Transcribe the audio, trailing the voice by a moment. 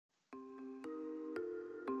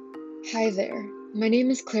Hi there, my name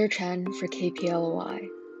is Claire Chen for KPLOI.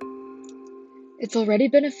 It's already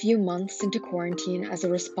been a few months into quarantine as a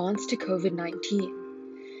response to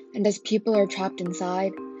COVID-19, and as people are trapped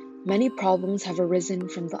inside, many problems have arisen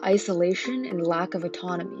from the isolation and lack of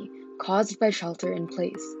autonomy caused by shelter in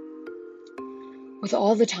place. With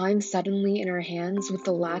all the time suddenly in our hands with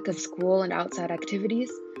the lack of school and outside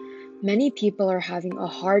activities, many people are having a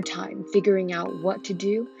hard time figuring out what to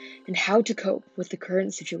do and how to cope with the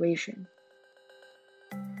current situation.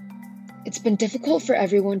 It's been difficult for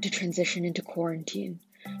everyone to transition into quarantine,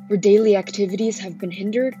 where daily activities have been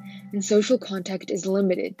hindered and social contact is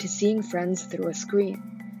limited to seeing friends through a screen.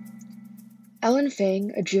 Ellen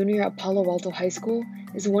Fang, a junior at Palo Alto High School,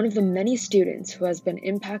 is one of the many students who has been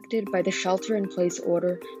impacted by the shelter-in-place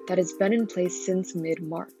order that has been in place since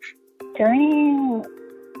mid-March. During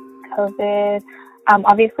COVID,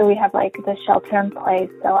 obviously we have the shelter in place,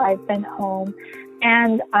 so I've been home,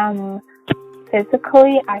 and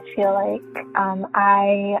physically I feel like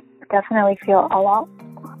I definitely feel a lot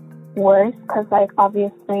worse because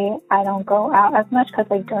obviously I don't go out as much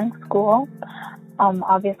because during school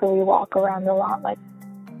obviously we walk around a lot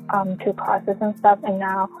to classes and stuff, and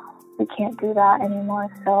now we can't do that anymore.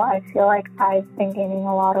 So I feel like I've been gaining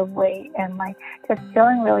a lot of weight and just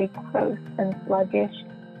feeling really gross and sluggish.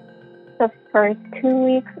 The first 2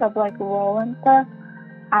 weeks of roll and stuff,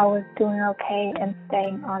 I was doing okay and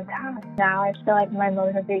staying on task. Now I feel like my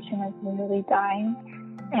motivation is really dying,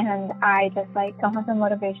 and I just don't have the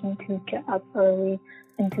motivation to get up early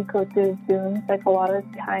and to go through Zooms. A lot of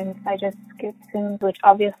times I just skip Zooms, which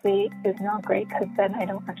obviously is not great because then I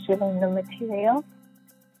don't actually learn the material.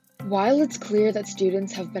 While it's clear that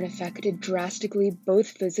students have been affected drastically both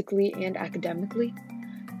physically and academically,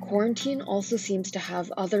 quarantine also seems to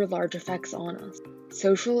have other large effects on us,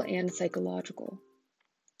 social and psychological.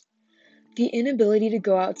 The inability to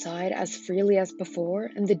go outside as freely as before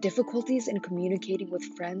and the difficulties in communicating with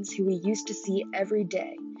friends who we used to see every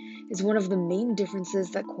day is one of the main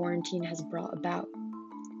differences that quarantine has brought about.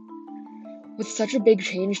 With such a big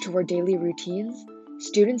change to our daily routines,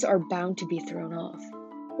 students are bound to be thrown off.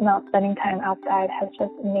 Not spending time outside has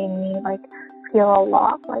just made me feel a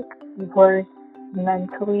lot worse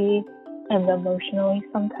mentally and emotionally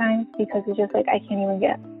sometimes, because it's just I can't even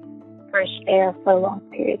get fresh air for long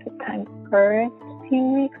periods of time. First few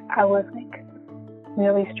weeks I was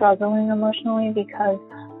really struggling emotionally because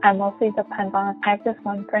I mostly depend on, I have this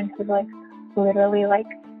one friend who's literally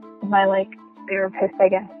my therapist, I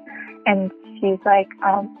guess, and she's I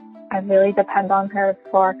really depend on her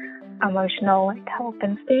for emotional help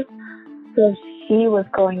and stuff. So she was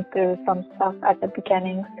going through some stuff at the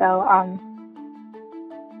beginning, so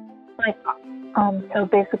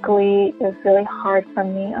basically it was really hard for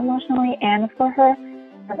me emotionally and for her.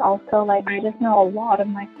 But also I just know a lot of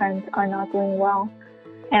my friends are not doing well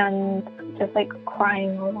and just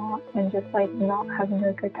crying a lot and just not having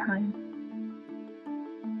a good time.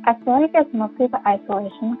 I feel like it's mostly the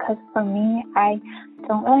isolation, because for me, I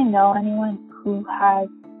don't really know anyone who has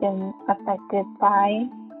been affected by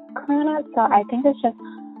corona, so I think it's just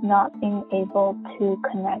not being able to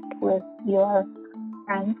connect with your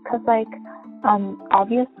friends, because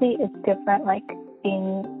obviously it's different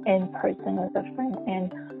being in person with a friend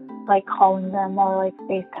and calling them or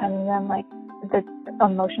FaceTiming them. The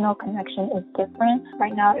emotional connection is different.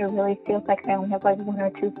 Right now it really feels like I only have one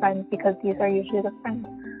or two friends, because these are usually the friends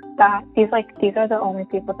that these are the only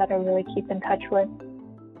people that I really keep in touch with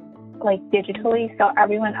digitally. So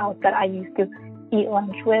everyone else that I used to eat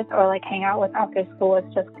lunch with or hang out with after school,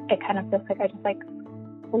 it kind of feels I just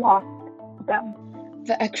lost them.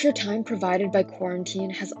 The extra time provided by quarantine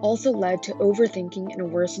has also led to overthinking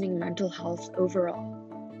and worsening mental health overall.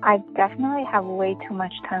 I definitely have way too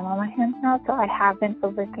much time on my hands now, so I have been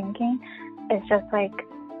overthinking. It's just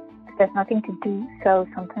there's nothing to do, so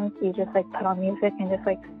sometimes you just put on music and just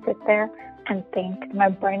sit there and think. My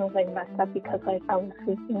brain was messed up because I was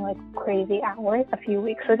sleeping crazy hours. A few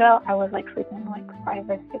weeks ago I was sleeping 5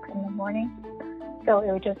 or 6 in the morning. So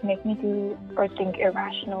it would just make me do or think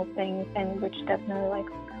irrational things, and which definitely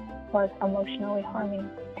was emotionally harming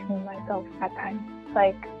to myself at times.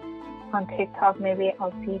 On TikTok, maybe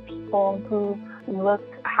I'll see people who look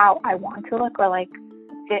how I want to look or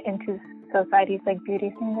fit into society's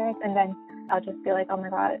beauty standards, and then I'll just be oh my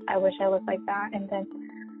god, I wish I looked like that, and then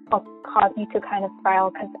it'll cause me to kind of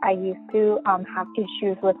spiral, because I used to have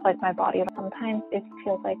issues with my body. Sometimes it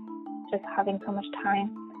feels just having so much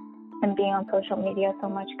time and being on social media so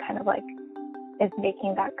much kind of is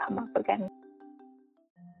making that come up again.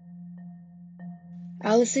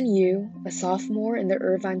 Allison Yue, a sophomore in the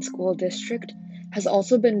Irvine School District, has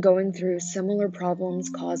also been going through similar problems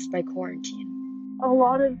caused by quarantine. A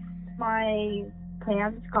lot of my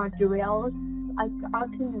plans got derailed. I got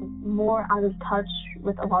more out of touch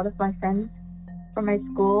with a lot of my friends from my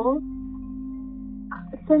school.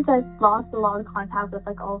 Since I've lost a lot of contact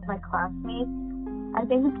with all of my classmates, I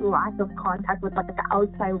think this lack of contact with the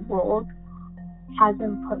outside world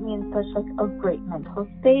hasn't put me in such a great mental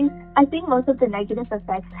space. I think most of the negative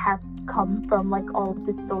effects have come from all of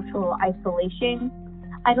this social isolation.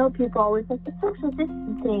 I know people always it's social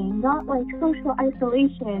distancing, not social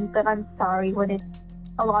isolation, but I'm sorry, when it's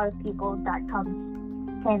a lot of people, that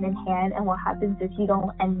comes hand in hand, and what happens is you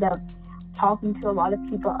don't end up talking to a lot of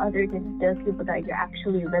people other than those people that you're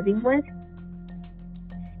actually living with.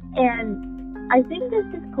 And I think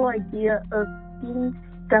there's this whole idea of being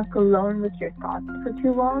stuck alone with your thoughts for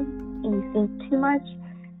too long, and you think too much,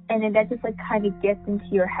 and then that just kind of gets into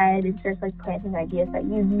your head and starts planting ideas that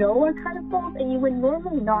are kind of false and you would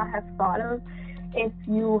normally not have thought of if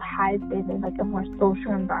you had been in a more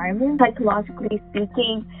social environment. Psychologically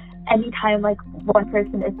speaking, anytime one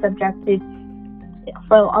person is subjected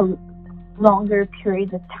for a longer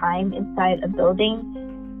periods of time inside a building,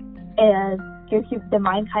 the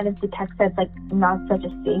mind kind of detects that not such a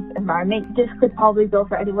safe environment. This could probably go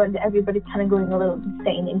for anyone. Everybody's kind of going a little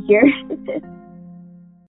insane in here.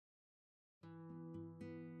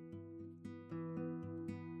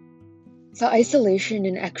 The isolation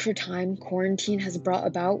and extra time quarantine has brought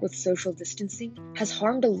about with social distancing has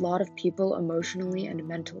harmed a lot of people emotionally and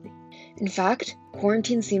mentally. In fact,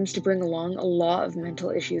 quarantine seems to bring along a lot of mental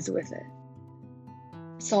issues with it.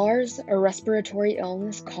 SARS, a respiratory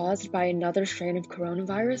illness caused by another strain of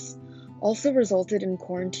coronavirus, also resulted in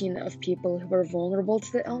quarantine of people who were vulnerable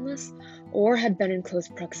to the illness or had been in close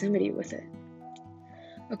proximity with it.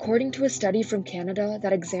 According to a study from Canada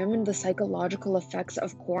that examined the psychological effects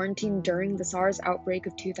of quarantine during the SARS outbreak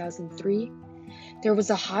of 2003, there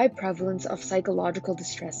was a high prevalence of psychological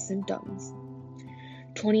distress symptoms.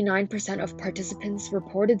 29% of participants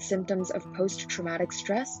reported symptoms of post-traumatic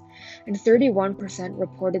stress, and 31%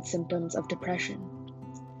 reported symptoms of depression.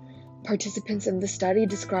 Participants in the study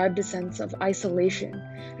described a sense of isolation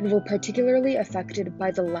and were particularly affected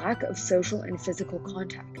by the lack of social and physical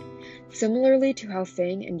contact, similarly to how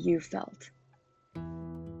Fang and Yue felt.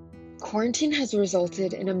 Quarantine has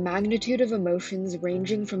resulted in a magnitude of emotions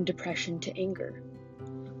ranging from depression to anger.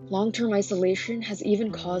 Long-term isolation has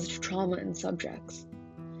even caused trauma in subjects.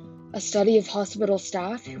 A study of hospital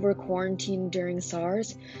staff who were quarantined during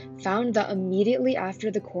SARS found that immediately after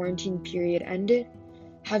the quarantine period ended,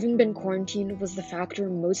 having been quarantined was the factor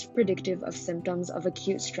most predictive of symptoms of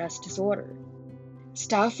acute stress disorder.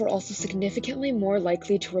 Staff were also significantly more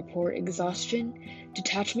likely to report exhaustion,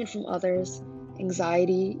 detachment from others,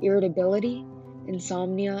 anxiety, irritability,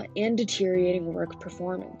 insomnia, and deteriorating work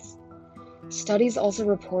performance. Studies also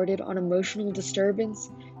reported on emotional disturbance,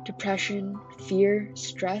 depression, fear,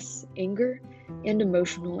 stress, anger, and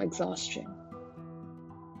emotional exhaustion.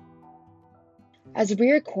 As we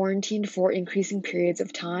are quarantined for increasing periods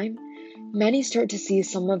of time, many start to see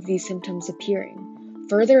some of these symptoms appearing,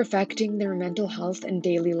 further affecting their mental health and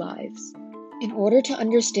daily lives. In order to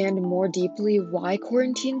understand more deeply why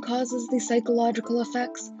quarantine causes these psychological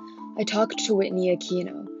effects, I talked to Whitney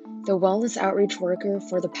Aquino, the wellness outreach worker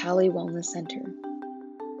for the Pali Wellness Center.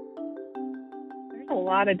 There's a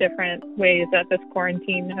lot of different ways that this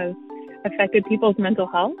quarantine has affected people's mental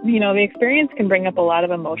health. The experience can bring up a lot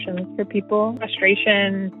of emotions for people.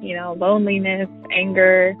 Frustration, loneliness,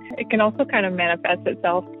 anger. It can also kind of manifest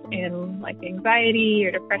itself in anxiety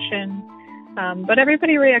or depression. But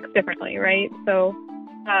everybody reacts differently, right? So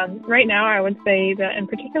right now I would say that in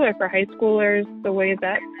particular for high schoolers, the way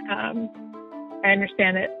that I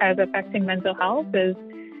understand it as affecting mental health is,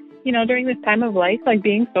 during this time of life,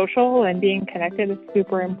 being social and being connected is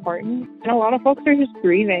super important. And a lot of folks are just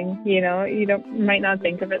grieving, you might not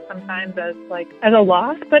think of it sometimes as a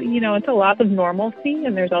loss, but it's a loss of normalcy.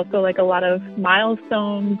 And there's also a lot of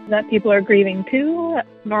milestones that people are grieving too.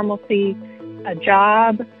 Normalcy, a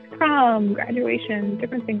job, prom, graduation,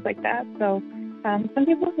 different things like that. So some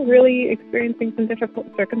people are really experiencing some difficult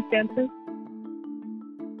circumstances.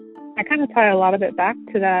 I kind of tie a lot of it back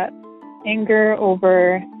to that anger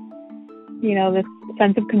over this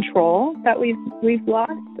sense of control that we've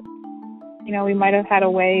lost. We might have had a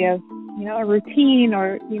way of, a routine,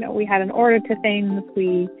 or, we had an order to things.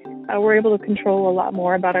 We were able to control a lot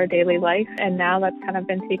more about our daily life, and now that's kind of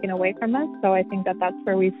been taken away from us. So I think that that's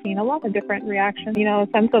where we've seen a lot of different reactions. A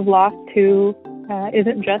sense of loss too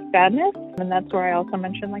isn't just sadness, and that's where I also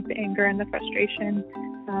mentioned the anger and the frustration.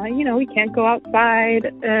 we can't go outside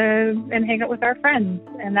and hang out with our friends.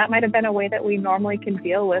 And that might have been a way that we normally can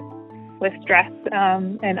deal with stress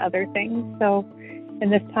and other things. So in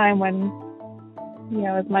this time when,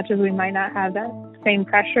 as much as we might not have that same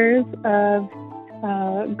pressures of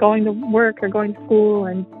going to work or going to school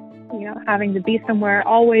and, having to be somewhere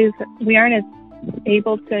always, we aren't as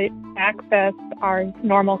able to access our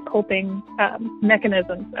normal coping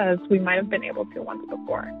mechanisms as we might have been able to once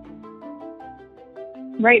before.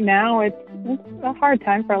 Right now, it's a hard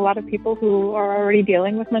time for a lot of people who are already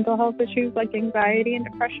dealing with mental health issues like anxiety and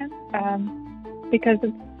depression, because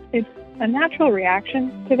it's a natural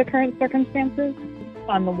reaction to the current circumstances.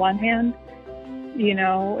 On the one hand,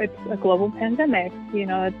 it's a global pandemic.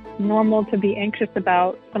 It's normal to be anxious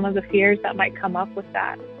about some of the fears that might come up with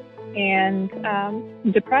that, and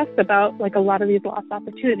depressed about a lot of these lost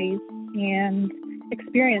opportunities and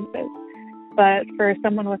experiences. But for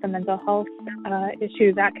someone with a mental health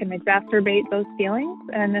issue, that can exacerbate those feelings,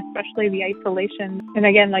 and especially the isolation. And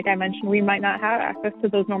again, like I mentioned, we might not have access to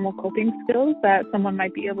those normal coping skills that someone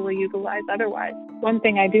might be able to utilize otherwise. One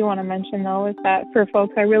thing I do want to mention, though, is that for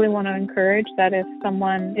folks, I really want to encourage that if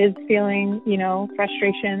someone is feeling,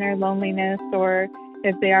 frustration or loneliness, or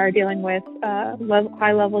if they are dealing with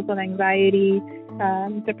high levels of anxiety,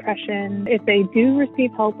 depression, if they do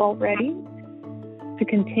receive help already, to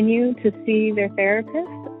continue to see their therapist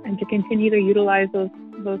and to continue to utilize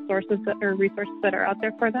those sources or resources that are out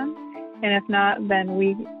there for them. And if not, then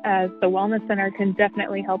we as the Wellness Center can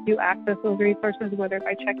definitely help you access those resources, whether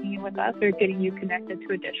by checking in with us or getting you connected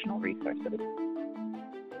to additional resources.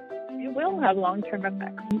 It will have long-term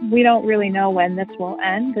effects. We don't really know when this will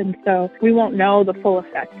end, and so we won't know the full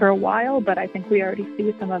effect for a while, but I think we already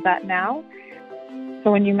see some of that now.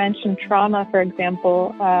 So when you mentioned trauma, for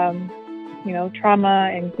example, trauma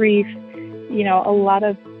and grief, a lot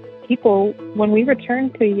of people, when we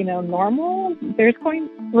return to, normal,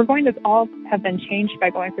 we're going to all have been changed by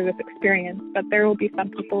going through this experience, but there will be some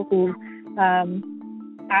people who,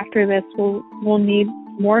 after this, will need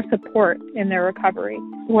more support in their recovery.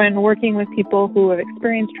 When working with people who have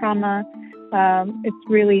experienced trauma, it's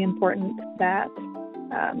really important that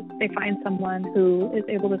they find someone who is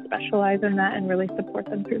able to specialize in that and really support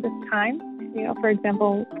them through this time. For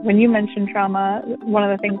example, when you mentioned trauma, one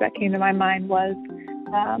of the things that came to my mind was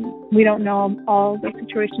we don't know all the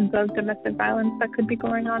situations of domestic violence that could be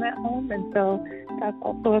going on at home. And so that's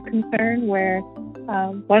also a concern where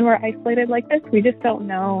when we're isolated like this, we just don't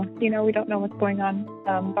know. We don't know what's going on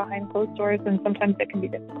behind closed doors, and sometimes it can be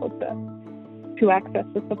difficult to access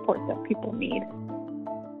the support that people need.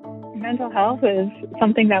 Mental health is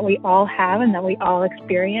something that we all have and that we all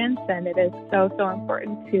experience, and it is so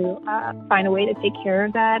important to find a way to take care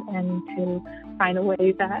of that and to find a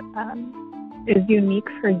way that is unique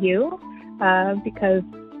for you, because,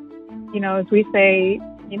 as we say,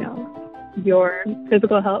 your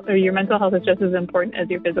physical health or your mental health is just as important as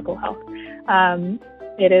your physical health.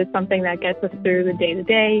 It is something that gets us through the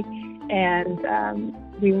day-to-day, and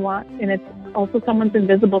and it's also someone's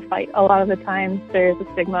invisible fight. A lot of the times there's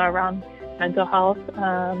a stigma around mental health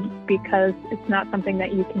because it's not something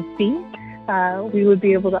that you can see. We would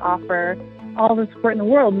be able to offer all the support in the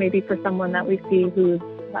world, maybe for someone that we see who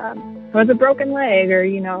has a broken leg or,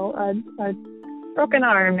 a broken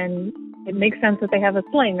arm, and it makes sense that they have a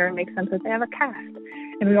sling, or it makes sense that they have a cast,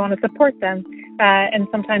 and we want to support them. And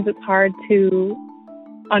sometimes it's hard to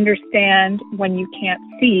understand when you can't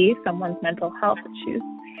see someone's mental health issues.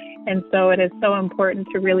 And so it is so important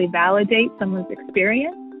to really validate someone's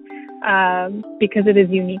experience because it is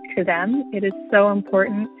unique to them. It is so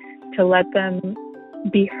important to let them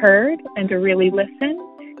be heard and to really listen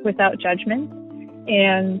without judgment.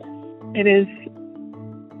 And it is,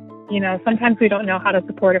 sometimes we don't know how to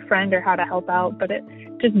support a friend or how to help out, but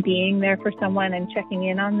just being there for someone and checking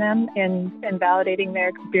in on them and validating their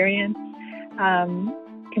experience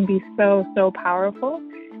can be so powerful,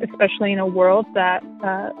 especially in a world that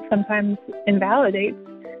sometimes invalidates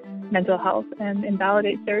mental health and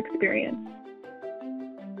invalidates their experience.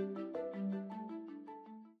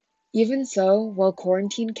 Even so, while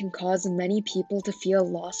quarantine can cause many people to feel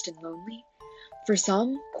lost and lonely, for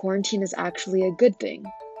some, quarantine is actually a good thing,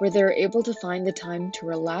 where they're able to find the time to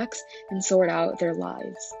relax and sort out their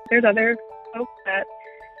lives. There's other folks that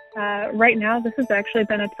right now this has actually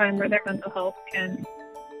been a time where their mental health can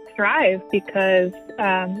thrive, because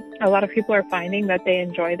a lot of people are finding that they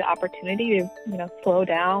enjoy the opportunity to slow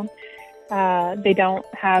down. They don't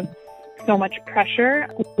have so much pressure.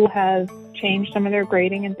 School has changed some of their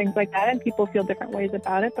grading and things like that, and people feel different ways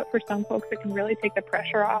about it. But for some folks, it can really take the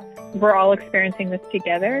pressure off. We're all experiencing this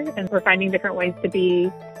together, and we're finding different ways to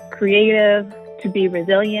be creative, to be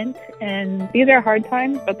resilient. And these are hard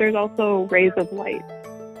times, but there's also rays of light.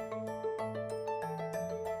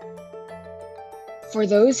 For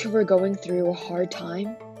those who are going through a hard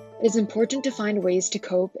time, it is important to find ways to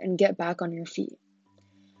cope and get back on your feet.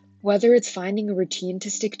 Whether it's finding a routine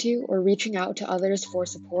to stick to or reaching out to others for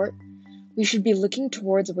support, we should be looking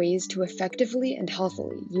towards ways to effectively and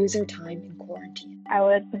healthily use our time in quarantine. I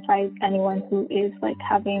would advise anyone who is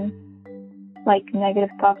having negative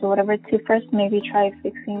thoughts or whatever to first maybe try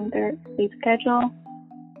fixing their sleep schedule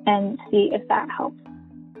and see if that helps.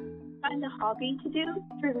 Find a hobby to do.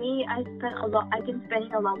 For me, I've been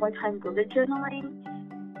spending a lot more time bullet journaling,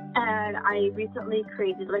 and I recently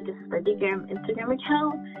created a Instagram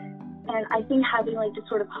account, and I think having this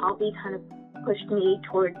sort of hobby kind of pushed me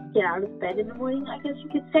towards get out of bed in the morning, I guess you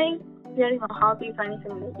could say. Getting a hobby, finding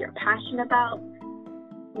something that you're passionate about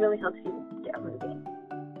really helps you get moving.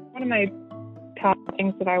 One of my top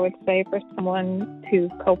things that I would say for someone to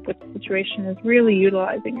cope with the situation is really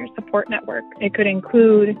utilizing your support network. It could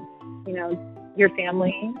include, your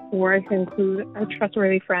family, or it could include a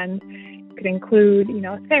trustworthy friend. It could include,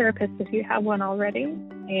 a therapist if you have one already.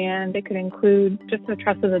 And it could include just a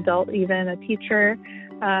trusted adult, even a teacher,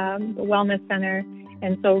 the wellness center.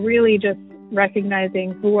 And so really just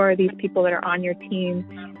recognizing who are these people that are on your team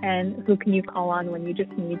and who can you call on when you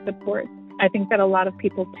just need support. I think that a lot of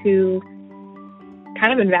people too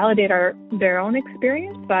kind of invalidate their own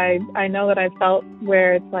experience. I know that I've felt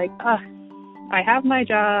where it's I have my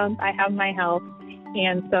job, I have my health,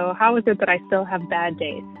 and so how is it that I still have bad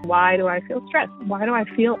days? Why do I feel stressed? Why do I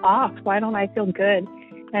feel off? Why don't I feel good?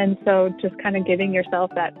 And so just kind of giving yourself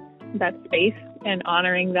that space and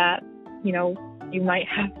honoring that, you might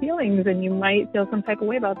have feelings and you might feel some type of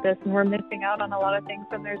way about this, and we're missing out on a lot of things,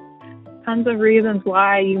 and there's tons of reasons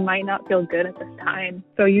why you might not feel good at this time.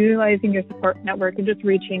 So utilizing your support network and just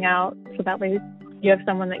reaching out so that way you have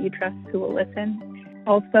someone that you trust who will listen.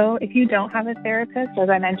 Also, if you don't have a therapist, as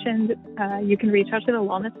I mentioned, you can reach out to the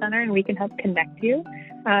Wellness Center and we can help connect you.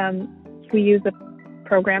 We use a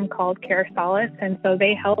program called Care Solace, and so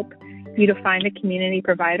they help you to find a community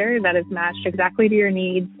provider that is matched exactly to your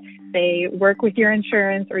needs. They work with your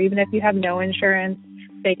insurance, or even if you have no insurance,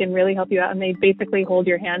 they can really help you out, and they basically hold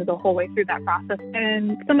your hand the whole way through that process.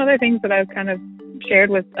 And some other things that I've kind of shared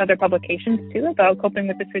with other publications too about coping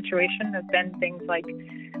with the situation have been things like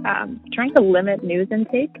trying to limit news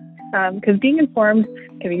intake, because being informed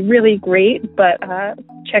can be really great, but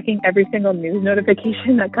checking every single news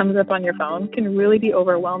notification that comes up on your phone can really be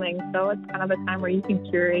overwhelming. So it's kind of a time where you can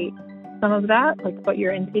curate some of that, like what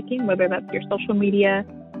you're intaking, whether that's your social media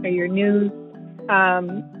or your news,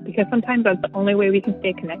 because sometimes that's the only way we can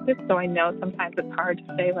stay connected. So I know sometimes it's hard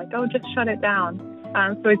to say just shut it down.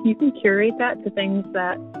 So if you can curate that to things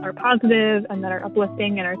that are positive and that are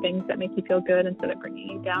uplifting and are things that make you feel good instead of bringing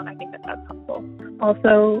you down, I think that that's helpful.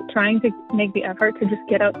 Also, trying to make the effort to just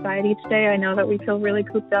get outside each day. I know that we feel really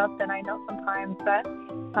cooped up, and I know sometimes that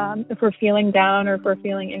if we're feeling down or if we're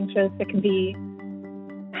feeling anxious, it can be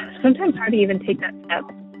sometimes hard to even take that step.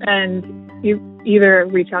 And you either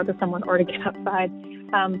reach out to someone or to get outside.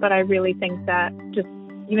 But I really think that just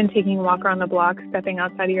even taking a walk around the block, stepping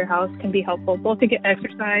outside of your house can be helpful, both to get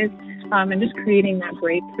exercise and just creating that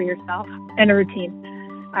break for yourself, and a routine.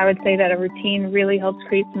 I would say that a routine really helps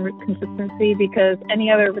create some consistency, because any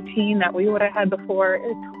other routine that we would have had before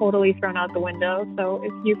is totally thrown out the window. So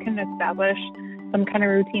if you can establish some kind of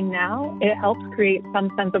routine now, it helps create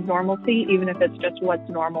some sense of normalcy, even if it's just what's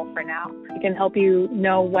normal for now. It can help you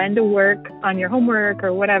know when to work on your homework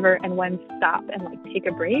or whatever, and when to stop and take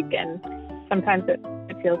a break. And sometimes it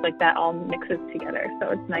feels like that all mixes together.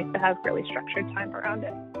 So it's nice to have really structured time around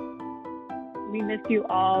it. We miss you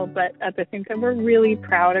all, but at the same time, we're really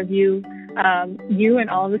proud of you, you and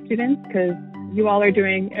all of the students, because you all are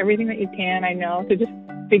doing everything that you can, I know, to just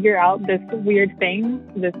figure out this weird thing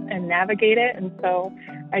and navigate it. And so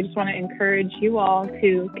I just want to encourage you all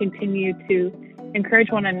to continue to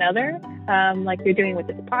encourage one another, like you're doing with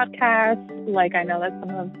this podcast, like I know that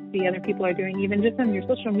some of the other people are doing, even just on your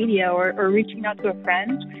social media or reaching out to a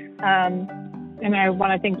friend. And I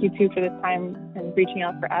want to thank you too for this time and reaching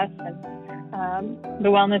out for us. And the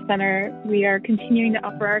Wellness Center, we are continuing to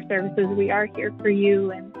offer our services. We are here for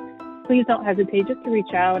you, and please don't hesitate just to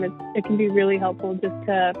reach out. It can be really helpful just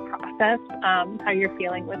to process how you're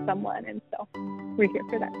feeling with someone. And so we're here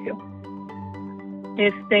for that too.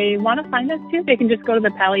 If they want to find us too, they can just go to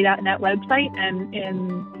the Pally.net website, and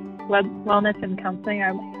in Wellness and Counseling,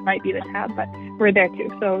 I might be the tab, but we're there too.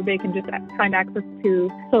 So they can just find access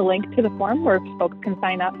to the link to the form where folks can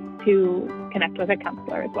sign up to connect with a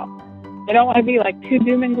counselor as well. I don't want to be like too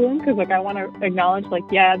doom and gloom, because like I want to acknowledge like,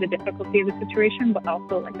 yeah, the difficulty of the situation, but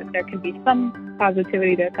also like that there can be some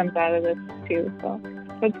positivity that comes out of this too. So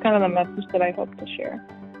that's kind of the message that I hope to share.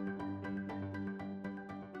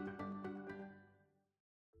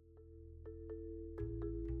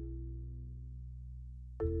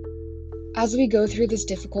 As we go through this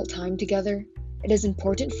difficult time together, it is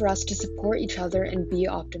important for us to support each other and be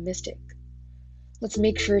optimistic. Let's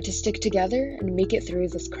make sure to stick together and make it through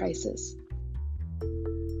this crisis.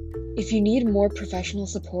 If you need more professional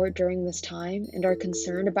support during this time and are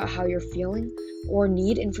concerned about how you're feeling or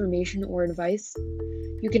need information or advice,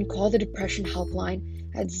 you can call the Depression Helpline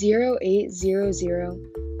at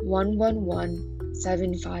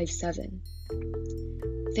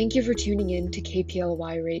 0800-111-757. Thank you for tuning in to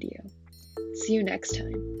KPLY Radio. See you next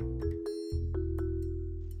time.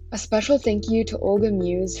 A special thank you to Olga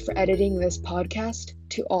Muse for editing this podcast,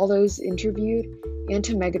 to all those interviewed, and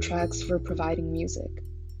to Megatracks for providing music.